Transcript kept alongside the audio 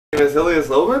name is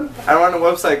Loban. I run a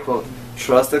website called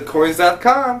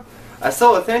trustedcoins.com. I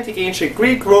sell authentic ancient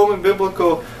Greek, Roman,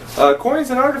 biblical coins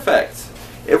and artifacts.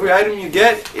 Every item you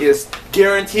get is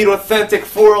guaranteed authentic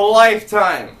for a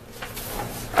lifetime.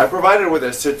 I provided with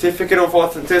a certificate of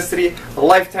authenticity, a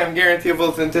lifetime guarantee of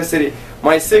authenticity,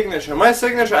 my signature. My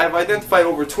signature, I've identified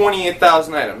over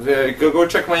 28,000 items. Go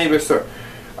check my eBay store.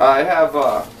 I have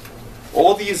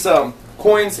all these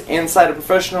coins inside a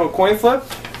professional coin flip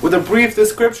with a brief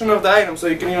description of the item, so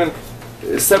you can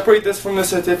even separate this from the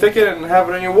certificate and have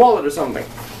it in your wallet or something.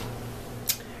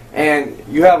 And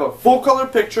you have a full color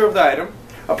picture of the item,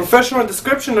 a professional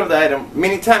description of the item,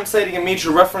 many times citing a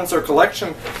major reference or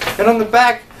collection, and on the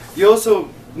back you also,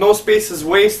 no space is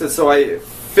wasted, so I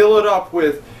fill it up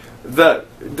with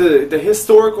the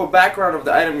historical background of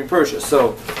the item you purchased.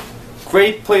 So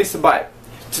great place to buy it.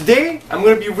 Today I'm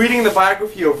going to be reading the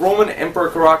biography of Roman Emperor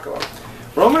Caracalla.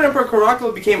 Roman Emperor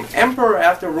Caracalla became emperor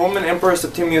after Roman Emperor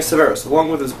Septimius Severus,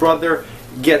 along with his brother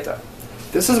Geta.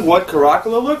 This is what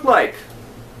Caracalla looked like.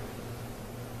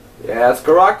 Yeah, it's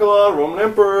Caracalla, Roman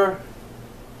Emperor.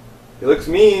 He looks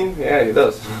mean. Yeah, he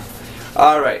does.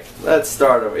 Alright, let's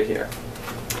start over here.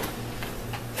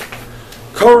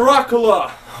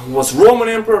 Caracalla was Roman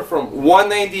Emperor from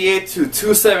 198 to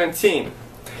 217.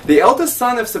 The eldest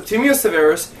son of Septimius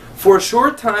Severus, for a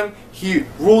short time he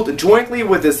ruled jointly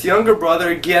with his younger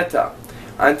brother Geta,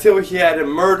 until he had him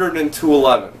murdered in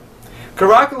 211.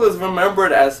 Caracalla is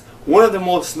remembered as one of the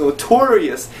most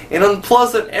notorious and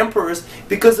unpleasant emperors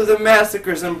because of the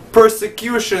massacres and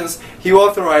persecutions he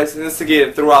authorized and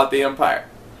instigated throughout the empire.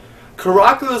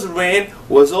 Caracalla's reign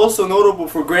was also notable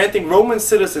for granting Roman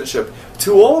citizenship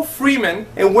to all freemen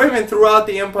and women throughout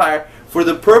the empire for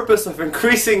the purpose of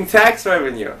increasing tax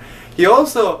revenue. He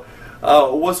also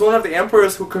was one of the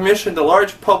emperors who commissioned a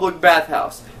large public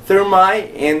bathhouse,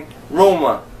 Thermae, in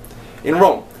Rome.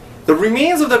 The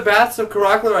remains of the baths of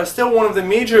Caracalla are still one of the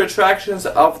major attractions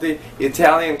of the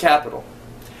Italian capital.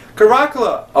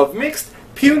 Caracalla, of mixed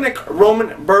Punic,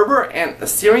 Roman, Berber, and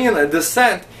Assyrian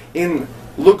descent in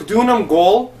Lugdunum,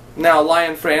 Gaul, now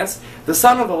Lyon, France, the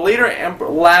son of the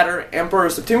latter Emperor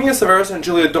Septimius Severus and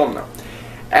Julia Domna.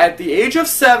 At the age of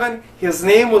 7, his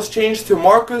name was changed to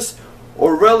Marcus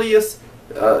Aurelius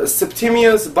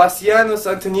Septimius Bassianus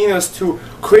Antoninus to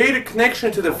create a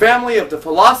connection to the family of the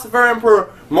philosopher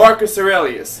Emperor Marcus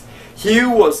Aurelius. He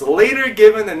was later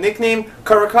given the nickname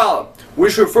Caracalla,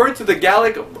 which referred to the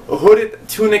Gallic hooded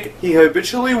tunic he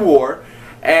habitually wore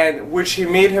and which he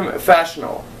made him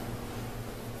fashionable.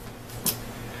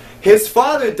 His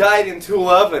father died in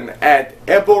 211 at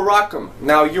Eboracum,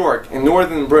 now York, in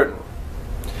northern Britain.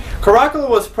 Caracalla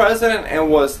was president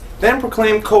and was then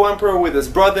proclaimed co-emperor with his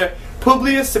brother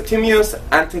Publius Septimius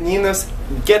Antoninus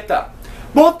Geta.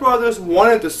 Both brothers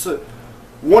wanted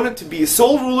to be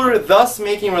sole ruler, thus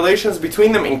making relations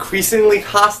between them increasingly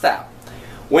hostile.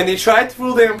 When they tried to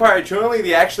rule the empire jointly,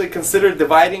 they actually considered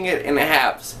dividing it in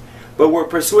halves, but were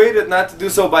persuaded not to do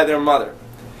so by their mother.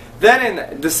 Then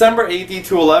in December AD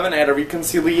 211, at a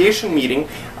reconciliation meeting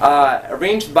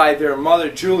arranged by their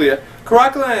mother Julia,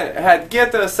 Caracalla had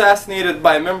Geta assassinated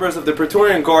by members of the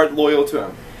Praetorian Guard loyal to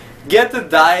him. Geta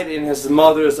died in his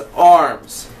mother's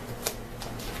arms.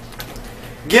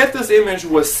 Geta's image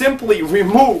was simply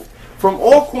removed from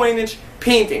all coinage,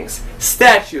 paintings,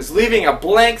 statues, leaving a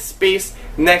blank space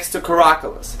next to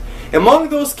Caracalla's. Among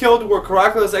those killed were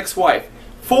Caracalla's ex-wife,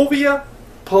 Fulvia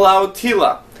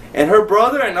Plautilla, and her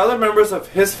brother and other members of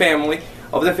his family,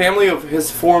 of the family of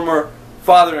his former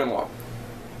father-in-law.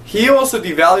 He also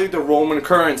devalued the Roman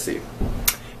currency.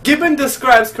 Gibbon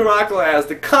describes Caracalla as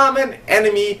the common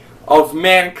enemy of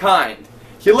mankind.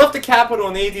 He left the capital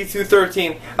in AD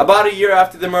 213, about a year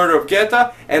after the murder of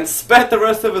Geta, and spent the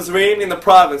rest of his reign in the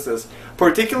provinces,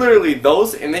 particularly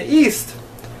those in the east.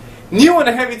 New and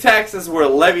heavy taxes were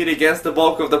levied against the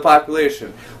bulk of the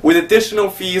population, with additional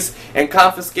fees and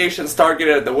confiscations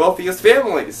targeted at the wealthiest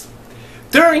families.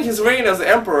 During his reign as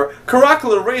emperor,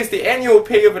 Caracalla raised the annual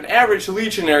pay of an average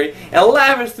legionary and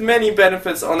lavished many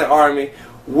benefits on the army,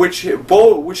 which he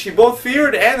both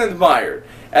feared and admired,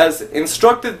 as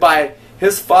instructed by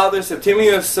his father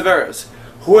Septimius Severus,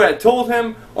 who had told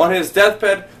him on his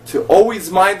deathbed to always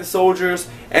mind the soldiers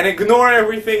and ignore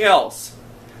everything else.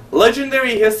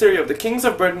 Legendary history of the kings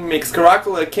of Britain makes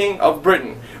Caracalla king of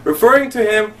Britain, referring to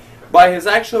him by his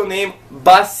actual name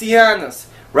Bassianus,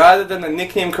 rather than the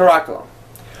nickname Caracalla.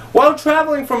 While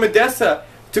traveling from Edessa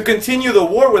to continue the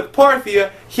war with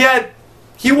Parthia,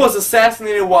 he was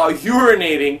assassinated while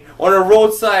urinating on a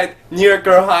roadside near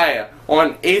Hygeia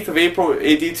on 8th of April AD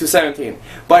 217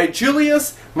 by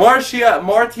Julius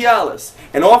Martialis,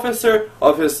 an officer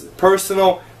of his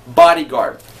personal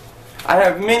bodyguard. I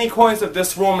have many coins of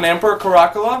this Roman Emperor,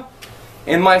 Caracalla,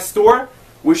 in my store,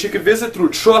 which you can visit through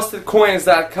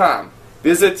trustedcoins.com.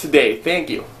 Visit today. Thank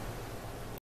you.